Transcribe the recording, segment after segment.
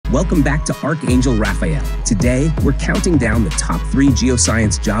Welcome back to Archangel Rapha-él. Today, we're counting down the top 3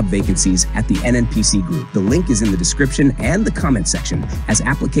 geoscience job vacancies at the NNPC Group. The link is in the description and the comment section, as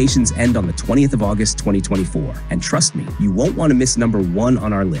applications end on the 20th of August, 2024. And trust me, you won't want to miss number 1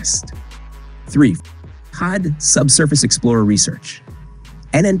 on our list. 3. Subsurface Explorer Research.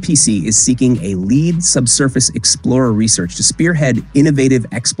 NNPC is seeking a lead subsurface explorer research to spearhead innovative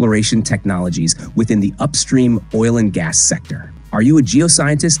exploration technologies within the upstream oil and gas sector. Are you a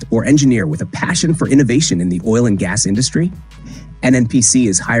geoscientist or engineer with a passion for innovation in the oil and gas industry? NNPC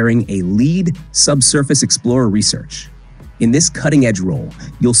is hiring a lead subsurface explorer research. In this cutting-edge role,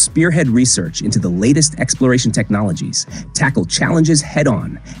 you'll spearhead research into the latest exploration technologies, tackle challenges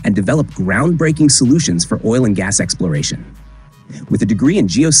head-on, and develop groundbreaking solutions for oil and gas exploration. With a degree in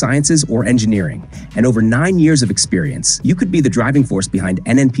geosciences or engineering and over 9 years of experience, you could be the driving force behind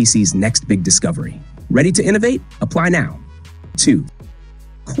NNPC's next big discovery. Ready to innovate? Apply now. 2.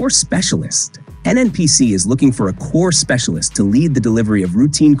 Core Specialist. NNPC is looking for a core specialist to lead the delivery of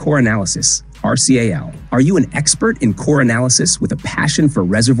routine core analysis, RCAL. Are you an expert in core analysis with a passion for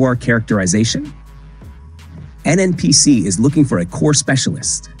reservoir characterization? NNPC is looking for a core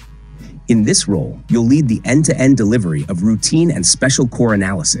specialist. In this role, you'll lead the end-to-end delivery of routine and special core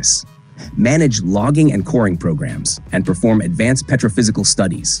analysis, manage logging and coring programs, and perform advanced petrophysical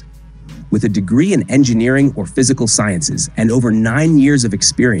studies. With a degree in engineering or physical sciences and over 9 years of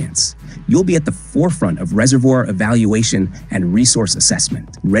experience, you'll be at the forefront of reservoir evaluation and resource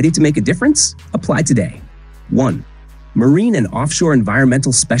assessment. Ready to make a difference? Apply today. 1. Marine and Offshore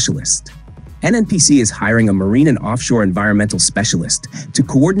Environmental Specialist. NNPC is hiring a Marine and Offshore Environmental Specialist to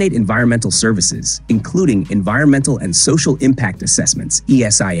coordinate environmental services, including environmental and social impact assessments,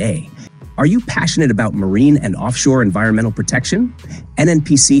 ESIA. Are you passionate about marine and offshore environmental protection?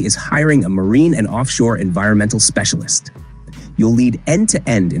 NNPC is hiring a Marine and Offshore Environmental Specialist. You'll lead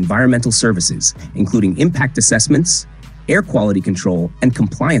end-to-end environmental services, including impact assessments, air quality control, and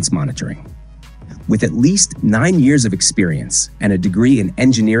compliance monitoring. With at least 9 years of experience and a degree in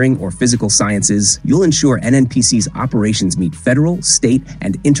engineering or physical sciences, you'll ensure NNPC's operations meet federal, state,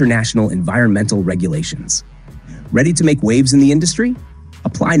 and international environmental regulations. Ready to make waves in the industry?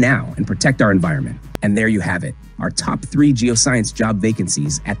 Apply now and protect our environment. And there you have it, our top 3 geoscience job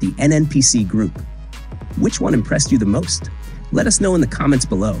vacancies at the NNPC Group. Which one impressed you the most? Let us know in the comments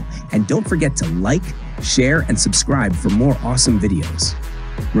below, and don't forget to like, share, and subscribe for more awesome videos.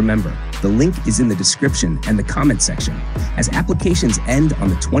 Remember, the link is in the description and the comment section, as applications end on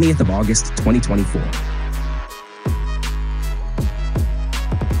the 20th of August, 2024.